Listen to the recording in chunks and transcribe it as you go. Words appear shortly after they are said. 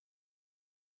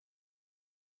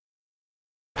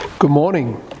Good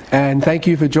morning, and thank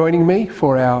you for joining me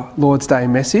for our Lord's Day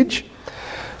message.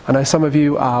 I know some of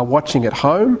you are watching at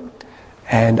home,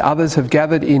 and others have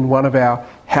gathered in one of our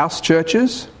house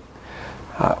churches.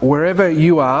 Wherever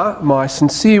you are, my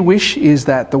sincere wish is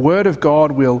that the Word of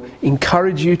God will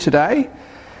encourage you today,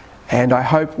 and I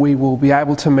hope we will be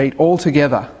able to meet all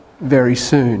together very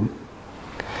soon.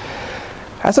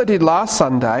 As I did last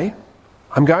Sunday,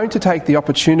 I'm going to take the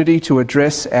opportunity to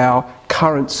address our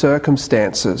current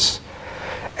circumstances.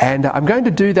 And I'm going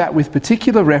to do that with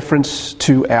particular reference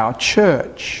to our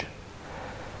church.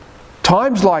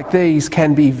 Times like these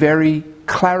can be very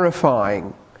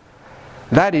clarifying.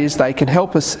 That is, they can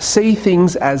help us see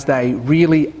things as they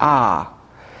really are.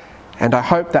 And I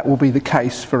hope that will be the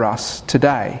case for us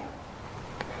today.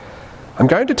 I'm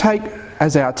going to take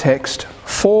as our text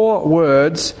 4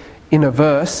 words in a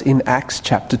verse in Acts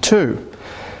chapter 2.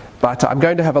 But I'm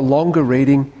going to have a longer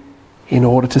reading in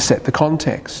order to set the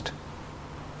context.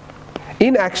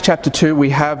 In Acts chapter 2 we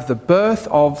have the birth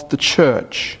of the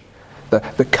church,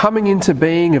 the coming into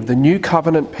being of the new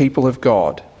covenant people of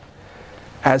God.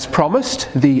 As promised,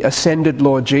 the ascended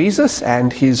Lord Jesus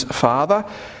and his Father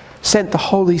sent the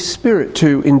Holy Spirit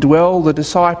to indwell the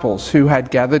disciples who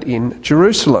had gathered in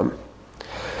Jerusalem.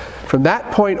 From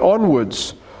that point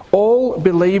onwards, all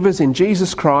believers in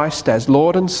Jesus Christ as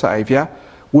Lord and Saviour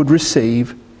would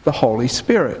receive the Holy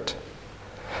Spirit.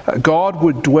 God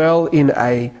would dwell in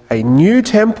a new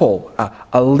temple,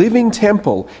 a living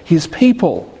temple, his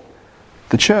people,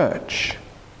 the church.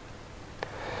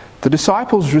 The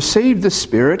disciples received the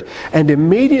Spirit and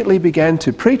immediately began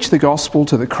to preach the gospel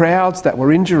to the crowds that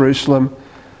were in Jerusalem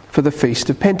for the Feast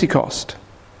of Pentecost.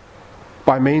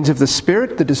 By means of the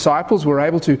Spirit, the disciples were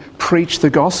able to preach the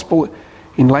gospel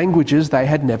in languages they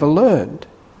had never learned.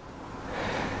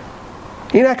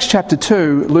 In Acts chapter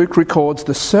 2, Luke records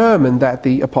the sermon that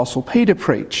the Apostle Peter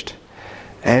preached.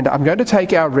 And I'm going to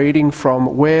take our reading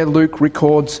from where Luke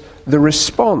records the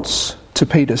response to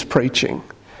Peter's preaching.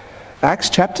 Acts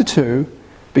chapter 2,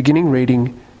 beginning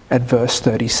reading at verse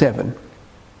 37.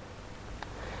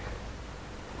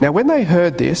 Now when they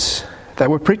heard this, they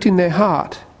were pricked in their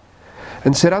heart,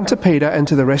 and said unto Peter and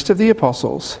to the rest of the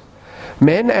apostles,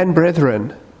 Men and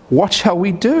brethren, what shall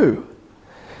we do?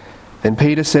 Then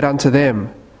Peter said unto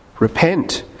them,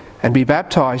 Repent, and be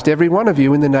baptized every one of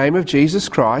you in the name of Jesus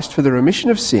Christ for the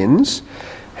remission of sins,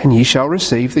 and ye shall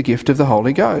receive the gift of the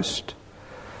Holy Ghost.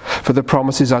 For the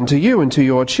promise is unto you and to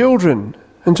your children,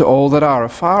 and to all that are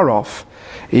afar off,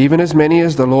 even as many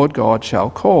as the Lord God shall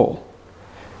call.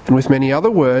 And with many other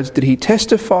words did he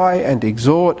testify and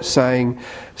exhort, saying,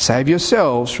 Save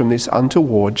yourselves from this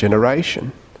untoward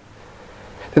generation.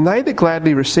 Then they that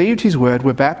gladly received his word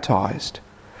were baptized.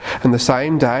 And the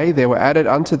same day there were added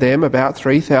unto them about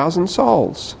 3,000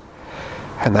 souls.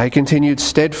 And they continued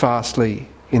steadfastly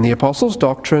in the apostles'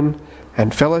 doctrine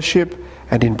and fellowship,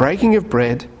 and in breaking of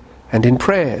bread, and in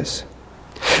prayers.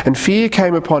 And fear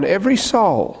came upon every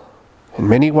soul, and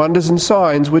many wonders and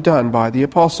signs were done by the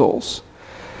apostles.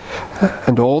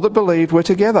 And all that believed were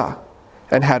together,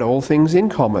 and had all things in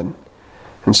common,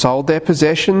 and sold their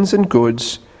possessions and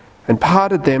goods, and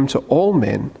parted them to all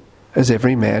men, as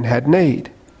every man had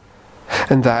need.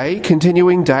 And they,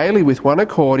 continuing daily with one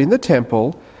accord in the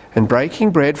temple, and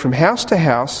breaking bread from house to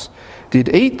house,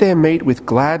 did eat their meat with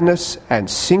gladness and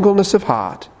singleness of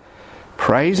heart,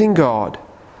 praising God,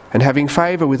 and having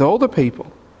favour with all the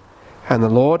people. And the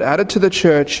Lord added to the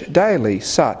church daily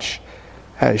such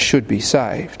as should be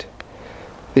saved.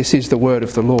 This is the word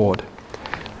of the Lord.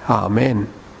 Amen.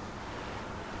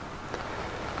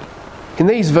 In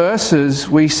these verses,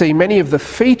 we see many of the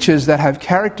features that have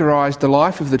characterised the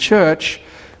life of the church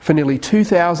for nearly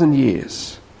 2,000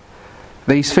 years.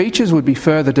 These features would be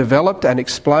further developed and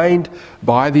explained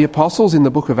by the apostles in the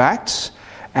book of Acts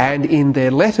and in their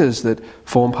letters that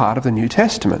form part of the New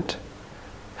Testament.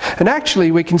 And actually,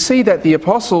 we can see that the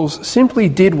apostles simply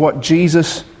did what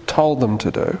Jesus told them to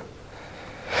do.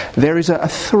 There is a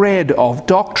thread of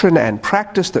doctrine and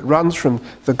practice that runs from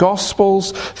the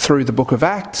Gospels through the book of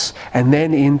Acts and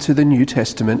then into the New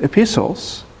Testament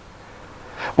epistles.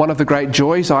 One of the great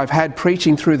joys I've had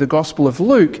preaching through the Gospel of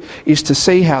Luke is to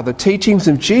see how the teachings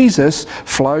of Jesus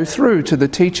flow through to the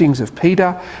teachings of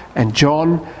Peter and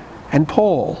John and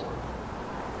Paul.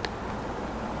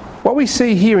 What we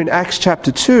see here in Acts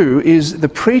chapter 2 is the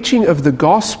preaching of the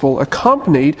gospel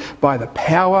accompanied by the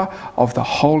power of the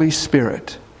Holy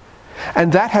Spirit.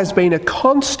 And that has been a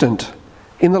constant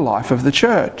in the life of the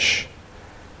church.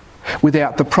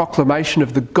 Without the proclamation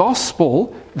of the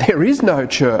gospel, there is no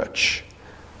church.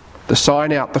 The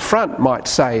sign out the front might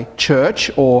say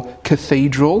church or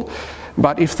cathedral,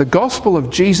 But if the gospel of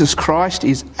Jesus Christ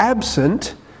is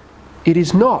absent, it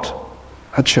is not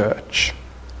a church.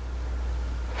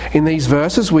 In these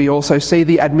verses, we also see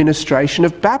the administration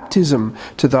of baptism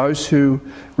to those who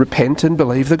repent and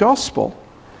believe the gospel.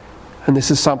 And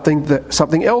this is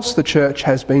something else the church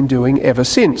has been doing ever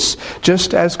since,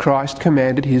 just as Christ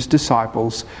commanded his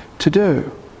disciples to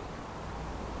do.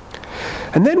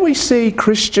 And then we see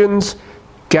Christians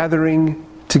gathering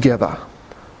together.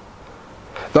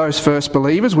 Those first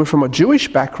believers were from a Jewish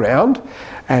background,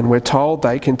 and we're told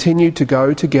they continued to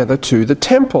go together to the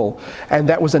temple, and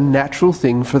that was a natural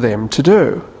thing for them to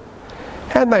do.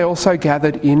 And they also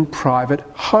gathered in private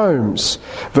homes.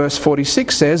 Verse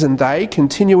 46 says, "And they,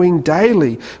 continuing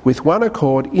daily with one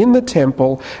accord in the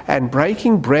temple, and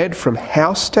breaking bread from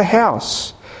house to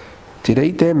house, did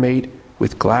eat their meat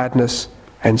with gladness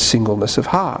and singleness of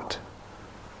heart."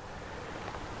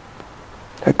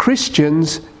 Now,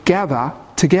 Christians gather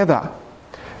together.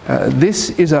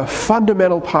 This is a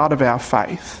fundamental part of our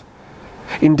faith.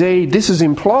 Indeed, this is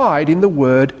implied in the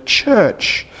word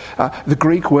church. The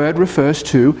Greek word refers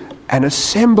to an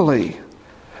assembly.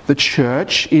 The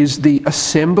church is the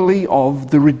assembly of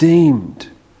the redeemed.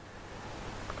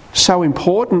 So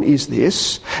important is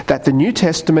this that the New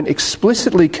Testament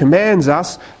explicitly commands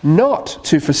us not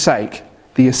to forsake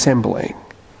the assembling.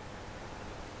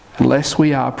 Unless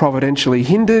we are providentially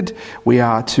hindered, we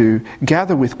are to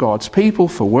gather with God's people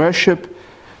for worship,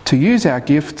 to use our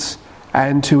gifts,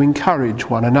 and to encourage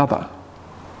one another.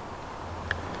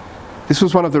 This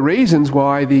was one of the reasons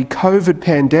why the COVID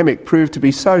pandemic proved to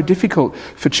be so difficult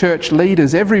for church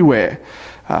leaders everywhere.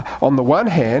 On the one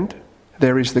hand,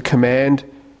 there is the command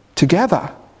to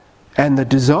gather and the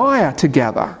desire to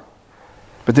gather.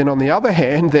 But then on the other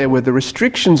hand, there were the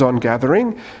restrictions on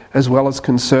gathering, as well as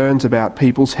concerns about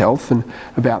people's health and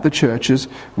about the church's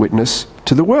witness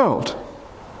to the world.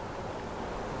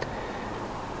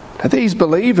 Now, these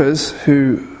believers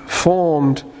who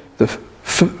formed the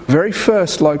very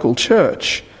first local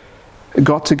church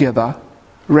got together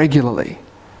regularly,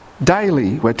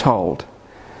 daily, we're told.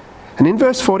 And in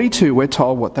verse 42, we're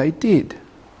told what they did.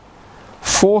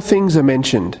 4 things are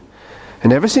mentioned.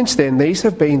 And ever since then, these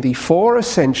have been the 4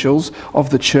 essentials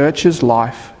of the church's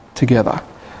life together.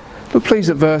 Look please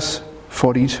at verse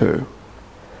 42.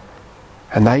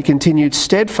 "And they continued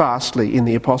steadfastly in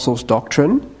the apostles'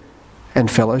 doctrine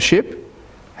and fellowship,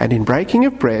 and in breaking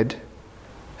of bread,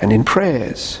 and in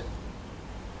prayers."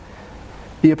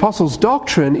 The apostles'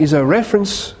 doctrine is a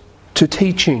reference to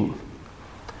teaching.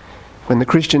 When the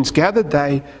Christians gathered,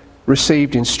 they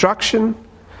received instruction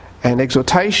and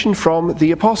exhortation from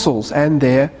the apostles and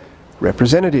their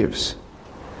representatives.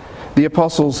 The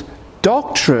apostles'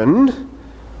 doctrine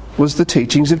was the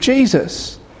teachings of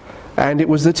Jesus, and it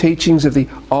was the teachings of the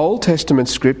Old Testament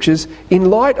scriptures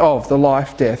in light of the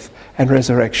life, death, and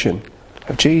resurrection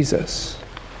of Jesus.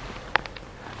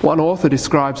 One author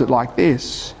describes it like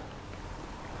this: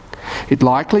 "It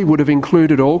likely would have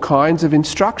included all kinds of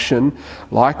instruction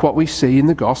like what we see in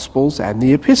the Gospels and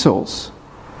the epistles.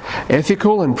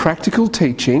 Ethical and practical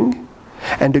teaching,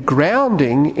 and a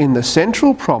grounding in the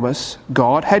central promise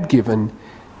God had given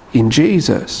in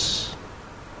Jesus."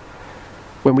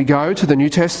 When we go to the New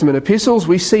Testament epistles,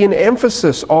 we see an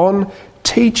emphasis on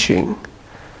teaching.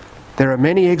 There are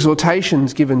many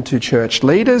exhortations given to church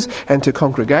leaders and to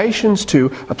congregations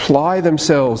to apply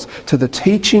themselves to the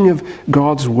teaching of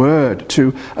God's word,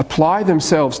 to apply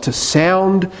themselves to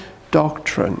sound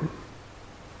doctrine.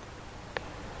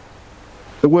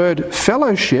 The word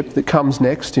fellowship that comes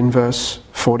next in verse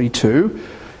 42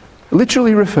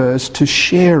 literally refers to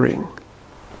sharing.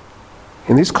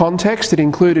 In this context, it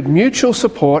included mutual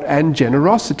support and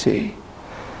generosity.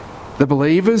 The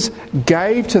believers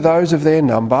gave to those of their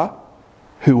number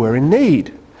who were in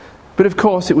need. But of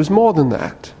course, it was more than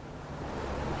that.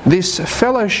 This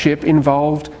fellowship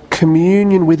involved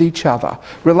communion with each other,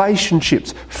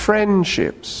 relationships,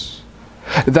 friendships.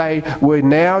 They were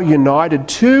now united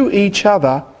to each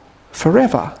other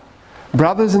forever,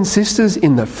 brothers and sisters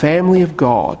in the family of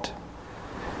God.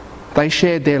 They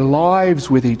shared their lives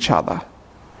with each other.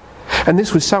 And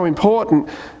this was so important,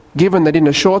 given that in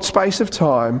a short space of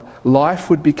time, life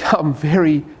would become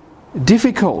very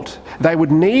difficult. They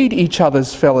would need each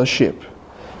other's fellowship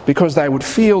because they would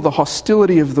feel the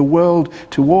hostility of the world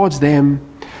towards them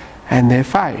and their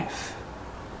faith.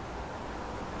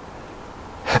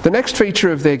 The next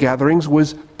feature of their gatherings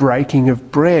was breaking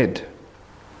of bread.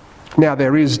 Now,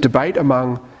 there is debate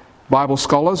among Bible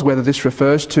scholars whether this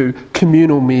refers to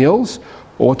communal meals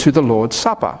or to the Lord's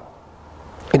Supper.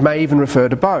 It may even refer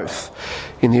to both.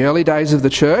 In the early days of the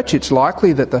church, it's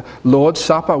likely that the Lord's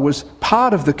Supper was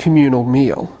part of the communal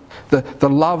meal, the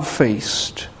love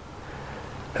feast.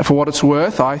 For what it's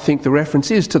worth, I think the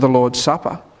reference is to the Lord's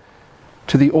Supper,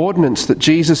 to the ordinance that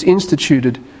Jesus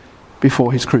instituted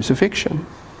before his crucifixion.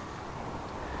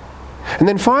 And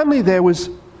then finally there was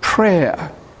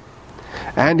prayer.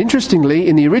 And interestingly,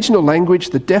 in the original language,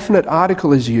 the definite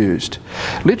article is used.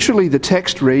 Literally, the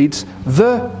text reads,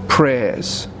 the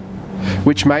prayers,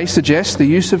 which may suggest the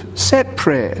use of set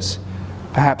prayers,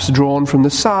 perhaps drawn from the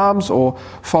Psalms or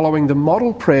following the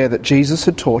model prayer that Jesus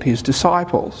had taught his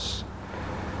disciples.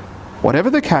 Whatever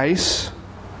the case,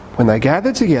 when they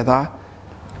gathered together,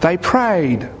 they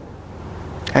prayed.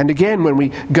 And again, when we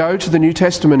go to the New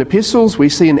Testament epistles, we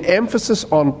see an emphasis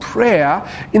on prayer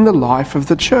in the life of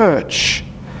the church.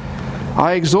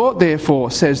 I exhort,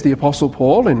 therefore, says the Apostle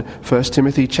Paul in 1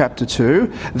 Timothy chapter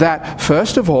 2, that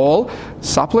first of all,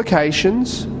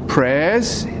 supplications,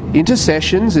 prayers,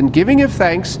 intercessions, and giving of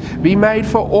thanks be made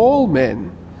for all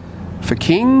men, for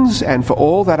kings and for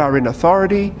all that are in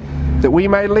authority, that we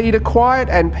may lead a quiet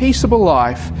and peaceable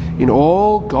life in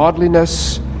all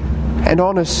godliness and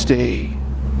honesty.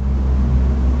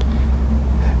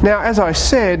 Now, as I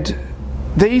said,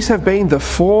 these have been the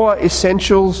four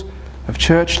essentials of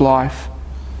church life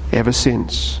ever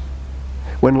since.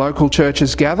 When local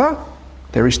churches gather,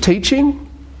 there is teaching,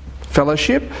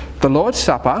 fellowship, the Lord's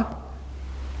Supper,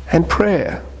 and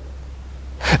prayer.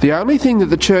 The only thing that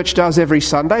the church does every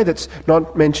Sunday that's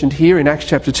not mentioned here in Acts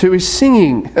chapter 2 is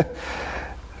singing.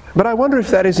 But I wonder if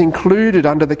that is included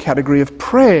under the category of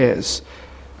prayers,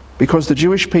 because the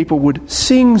Jewish people would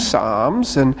sing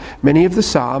psalms, and many of the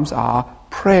psalms are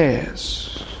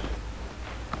prayers.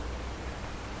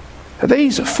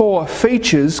 These four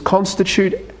features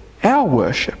constitute our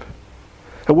worship.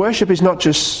 Worship is not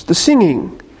just the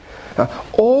singing.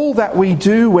 All that we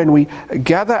do when we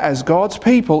gather as God's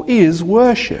people is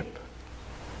worship.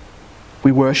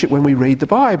 We worship when we read the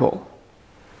Bible.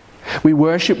 We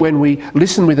worship when we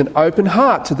listen with an open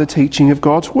heart to the teaching of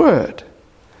God's Word.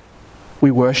 We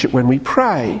worship when we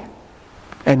pray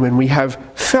and when we have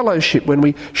fellowship, when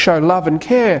we show love and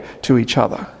care to each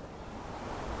other.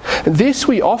 This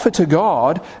we offer to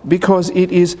God because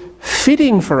it is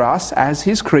fitting for us as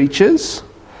His creatures,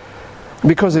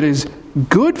 because it is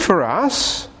good for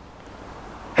us,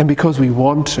 and because we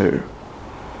want to.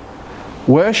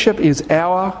 Worship is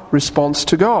our response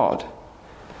to God.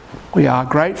 We are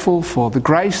grateful for the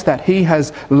grace that He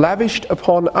has lavished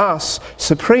upon us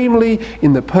supremely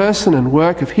in the person and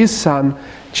work of His Son,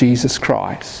 Jesus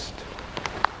Christ.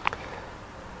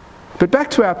 But back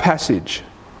to our passage.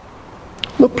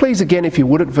 Look please again, if you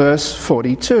would, at verse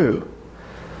 42.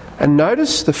 And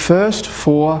notice the first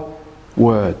four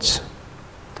words.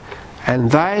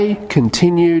 And they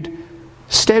continued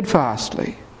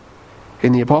steadfastly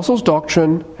in the apostles'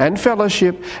 doctrine and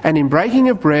fellowship and in breaking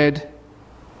of bread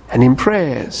and in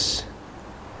prayers.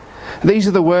 These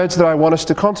are the words that I want us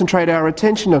to concentrate our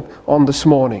attention on this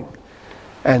morning.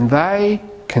 And they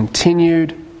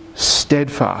continued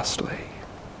steadfastly.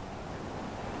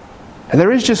 And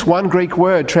there is just one Greek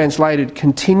word translated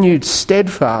continued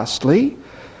steadfastly,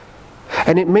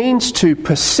 and it means to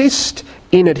persist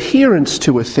in adherence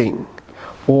to a thing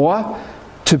or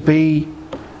to be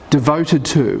devoted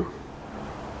to.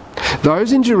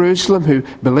 Those in Jerusalem who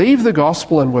believed the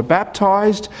gospel and were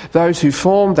baptised, those who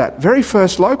formed that very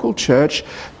first local church,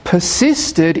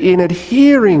 persisted in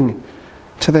adhering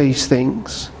to these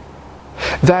things.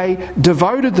 They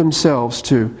devoted themselves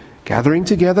to gathering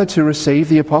together to receive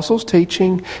the apostles'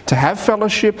 teaching, to have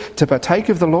fellowship, to partake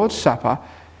of the Lord's Supper,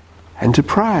 and to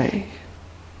pray.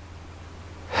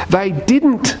 They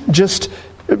didn't just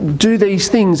do these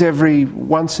things every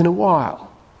once in a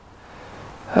while.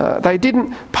 They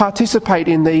didn't participate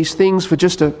in these things for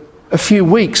just a few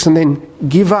weeks and then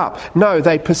give up. No,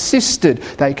 they persisted.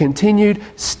 They continued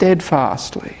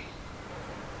steadfastly.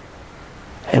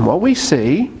 And what we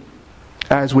see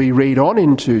as we read on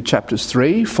into chapters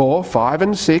 3, 4, 5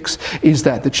 and 6 is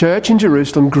that the church in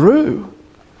Jerusalem grew.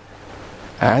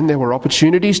 And there were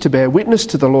opportunities to bear witness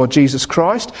to the Lord Jesus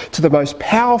Christ to the most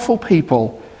powerful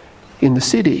people in the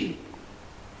city.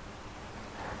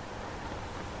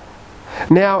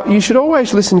 Now, you should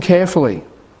always listen carefully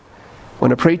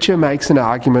when a preacher makes an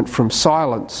argument from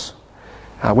silence,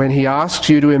 when he asks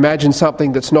you to imagine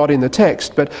something that's not in the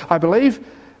text. But I believe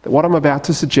that what I'm about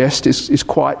to suggest is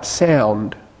quite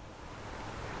sound.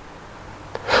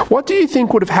 What do you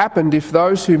think would have happened if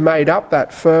those who made up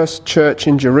that first church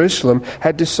in Jerusalem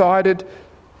had decided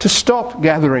to stop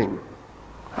gathering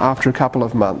after a couple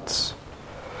of months?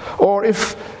 Or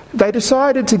if they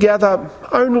decided to gather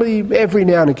only every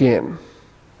now and again.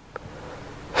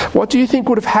 What do you think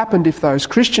would have happened if those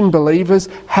Christian believers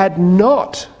had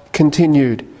not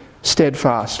continued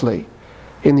steadfastly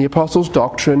in the apostles'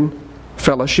 doctrine,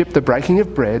 fellowship, the breaking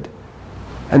of bread,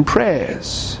 and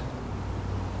prayers?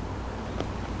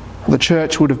 The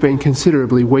church would have been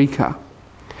considerably weaker,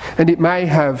 and it may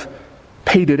have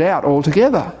petered out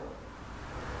altogether.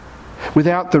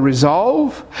 Without the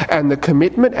resolve and the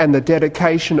commitment and the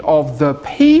dedication of the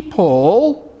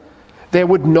people, there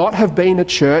would not have been a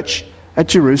church at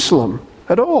Jerusalem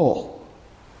at all.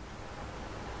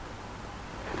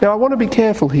 Now, I want to be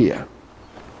careful here.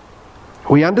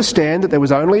 We understand that there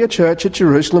was only a church at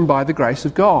Jerusalem by the grace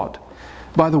of God,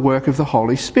 by the work of the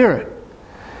Holy Spirit.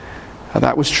 Now,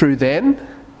 that was true then,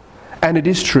 and it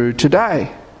is true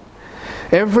today.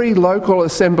 Every local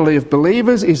assembly of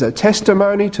believers is a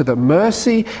testimony to the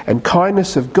mercy and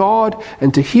kindness of God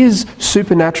and to His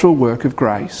supernatural work of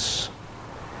grace.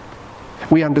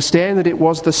 We understand that it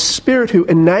was the Spirit who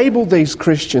enabled these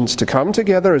Christians to come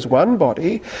together as one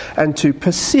body and to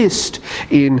persist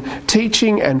in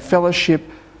teaching and fellowship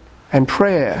and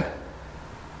prayer.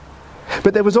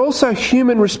 But there was also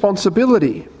human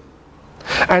responsibility.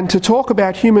 And to talk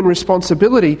about human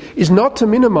responsibility is not to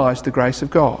minimise the grace of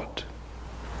God.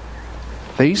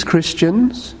 These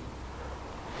Christians,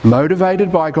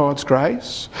 motivated by God's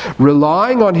grace,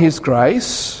 relying on His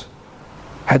grace,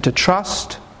 had to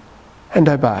trust and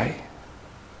obey.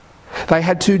 They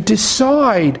had to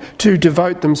decide to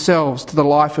devote themselves to the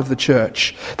life of the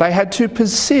church. They had to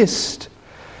persist.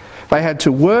 They had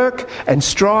to work and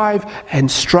strive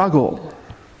and struggle.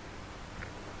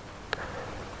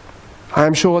 I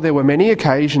am sure there were many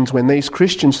occasions when these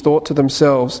Christians thought to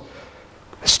themselves,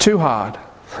 "It's too hard.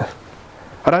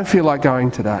 I don't feel like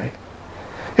going today.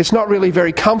 It's not really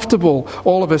very comfortable,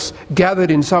 all of us gathered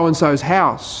in so-and-so's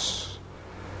house.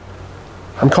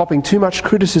 I'm copping too much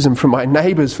criticism from my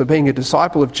neighbours for being a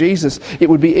disciple of Jesus. It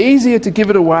would be easier to give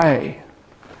it away."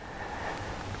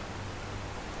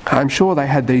 I'm sure they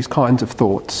had these kinds of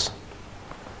thoughts.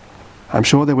 I'm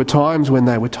sure there were times when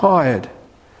they were tired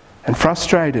and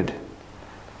frustrated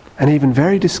and even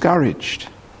very discouraged.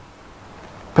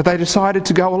 But they decided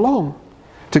to go along,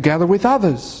 to gather with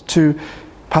others, to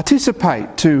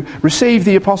participate, to receive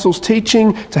the apostles'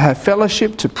 teaching, to have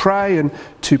fellowship, to pray and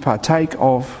to partake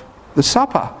of the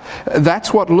supper.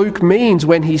 That's what Luke means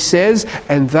when he says,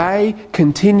 "And they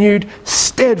continued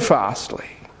steadfastly."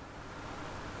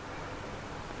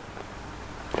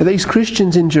 These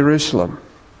Christians in Jerusalem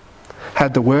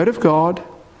had the Word of God,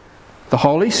 the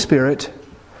Holy Spirit,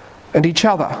 and each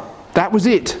other. That was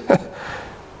it.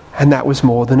 And that was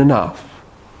more than enough.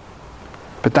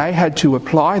 But they had to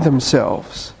apply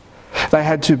themselves. They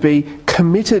had to be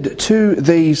committed to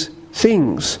these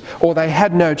things, or they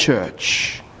had no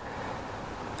church.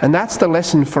 And that's the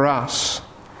lesson for us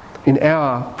in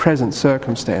our present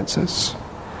circumstances.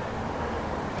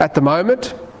 At the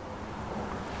moment,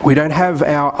 we don't have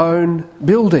our own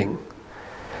building.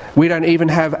 We don't even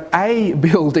have a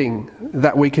building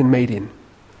that we can meet in.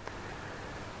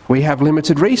 We have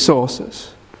limited resources.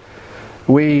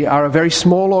 We are a very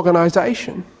small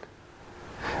organisation.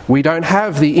 We don't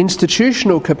have the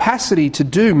institutional capacity to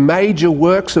do major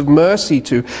works of mercy,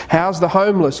 to house the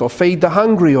homeless or feed the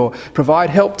hungry or provide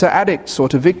help to addicts or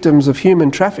to victims of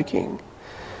human trafficking.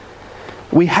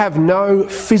 We have no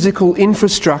physical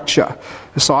infrastructure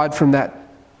aside from that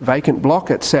vacant block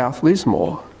at South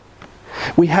Lismore.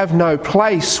 We have no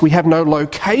place, we have no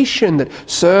location that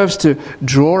serves to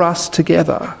draw us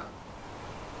together.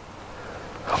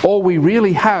 All we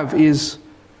really have is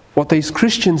what these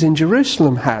Christians in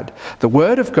Jerusalem had: the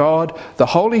Word of God, the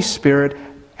Holy Spirit,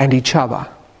 and each other.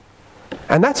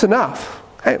 And that's enough.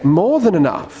 More than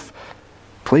enough.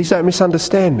 Please don't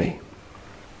misunderstand me.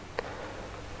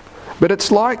 But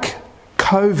it's like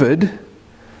COVID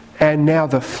and now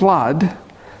the flood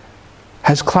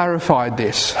has clarified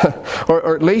this,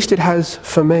 or at least it has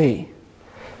for me.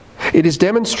 It has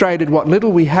demonstrated what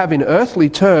little we have in earthly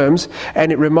terms,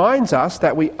 and it reminds us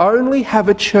that we only have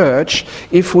a church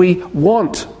if we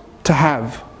want to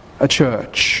have a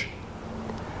church.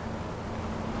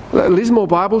 Lismore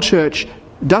Bible Church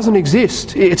doesn't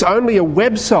exist. It's only a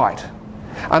website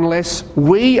unless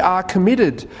we are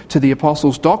committed to the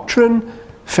apostles' doctrine,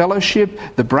 fellowship,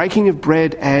 the breaking of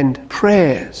bread, and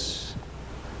prayers.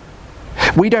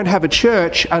 We don't have a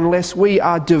church unless we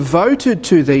are devoted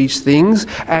to these things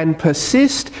and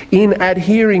persist in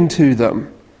adhering to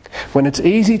them. When it's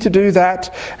easy to do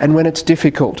that and when it's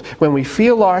difficult. When we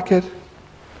feel like it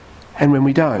and when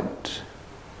we don't.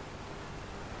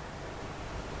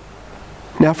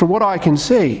 Now, from what I can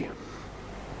see,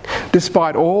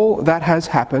 Despite all that has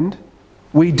happened,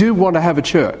 we do want to have a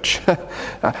church.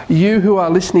 You who are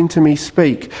listening to me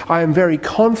speak, I am very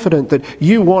confident that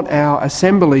you want our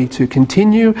assembly to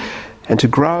continue and to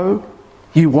grow.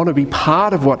 You want to be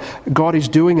part of what God is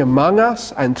doing among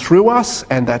us and through us,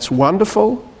 and that's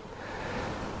wonderful.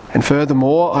 And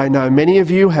furthermore, I know many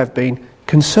of you have been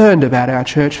concerned about our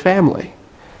church family.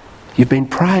 You've been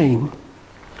praying.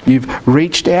 You've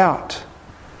reached out.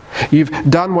 You've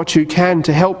done what you can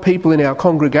to help people in our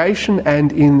congregation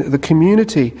and in the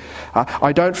community.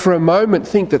 I don't for a moment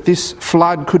think that this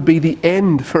flood could be the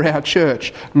end for our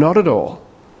church. Not at all.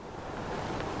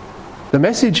 The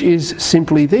message is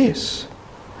simply this,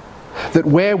 that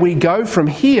where we go from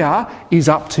here is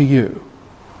up to you.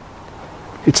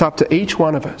 It's up to each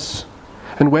one of us.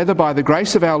 And whether by the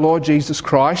grace of our Lord Jesus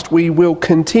Christ we will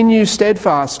continue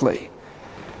steadfastly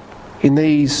in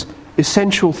these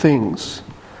essential things,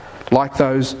 like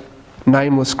those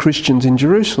nameless Christians in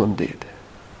Jerusalem did.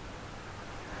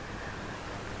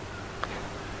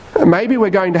 Maybe we're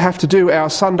going to have to do our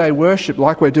Sunday worship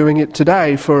like we're doing it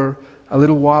today for a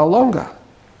little while longer.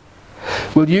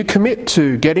 Will you commit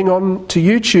to getting on to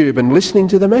YouTube and listening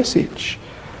to the message?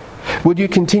 Will you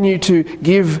continue to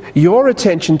give your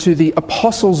attention to the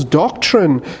apostles'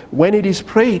 doctrine when it is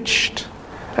preached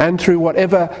and through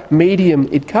whatever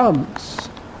medium it comes?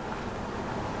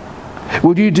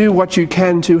 Will you do what you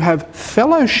can to have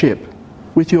fellowship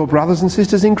with your brothers and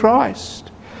sisters in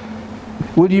Christ?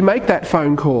 Will you make that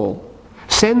phone call?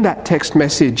 Send that text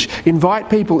message? Invite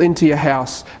people into your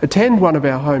house? Attend one of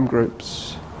our home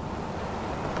groups?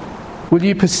 Will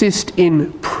you persist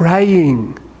in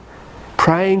praying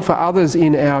for others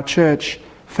in our church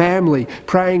family,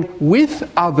 praying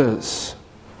with others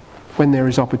when there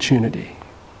is opportunity?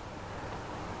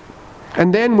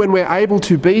 And then when we're able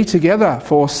to be together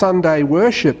for Sunday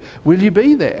worship, will you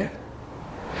be there?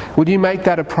 Will you make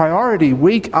that a priority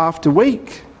week after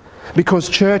week? Because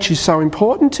church is so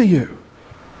important to you.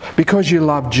 Because you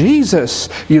love Jesus,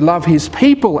 you love his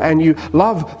people, and you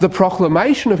love the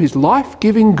proclamation of his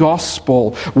life-giving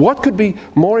gospel. What could be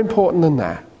more important than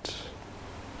that?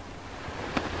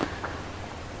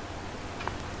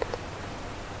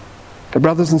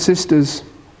 Brothers and sisters,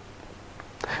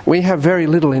 we have very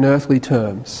little in earthly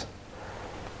terms.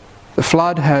 The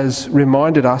flood has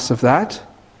reminded us of that,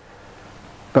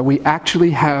 but we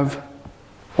actually have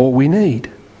all we need.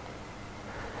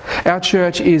 Our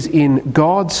church is in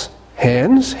God's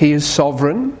hands. He is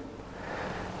sovereign.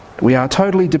 We are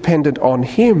totally dependent on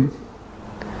him.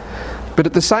 But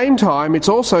at the same time, it's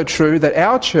also true that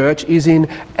our church is in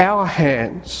our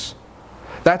hands.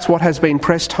 That's what has been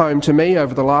pressed home to me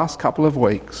over the last couple of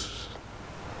weeks.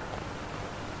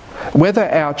 Whether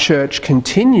our church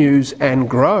continues and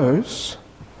grows,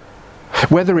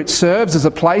 whether it serves as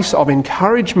a place of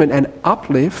encouragement and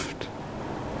uplift,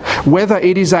 whether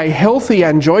it is a healthy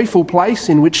and joyful place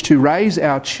in which to raise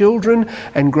our children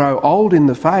and grow old in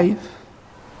the faith,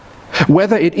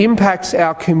 whether it impacts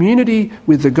our community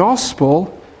with the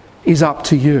gospel, is up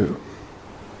to you.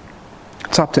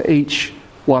 It's up to each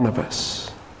one of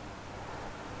us.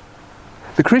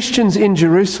 The Christians in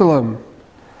Jerusalem,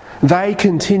 they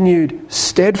continued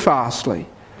steadfastly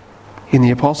in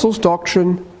the apostles'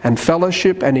 doctrine and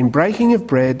fellowship and in breaking of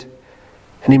bread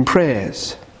and in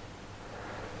prayers.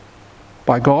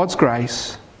 By God's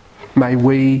grace, may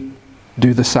we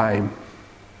do the same.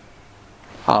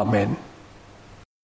 Amen.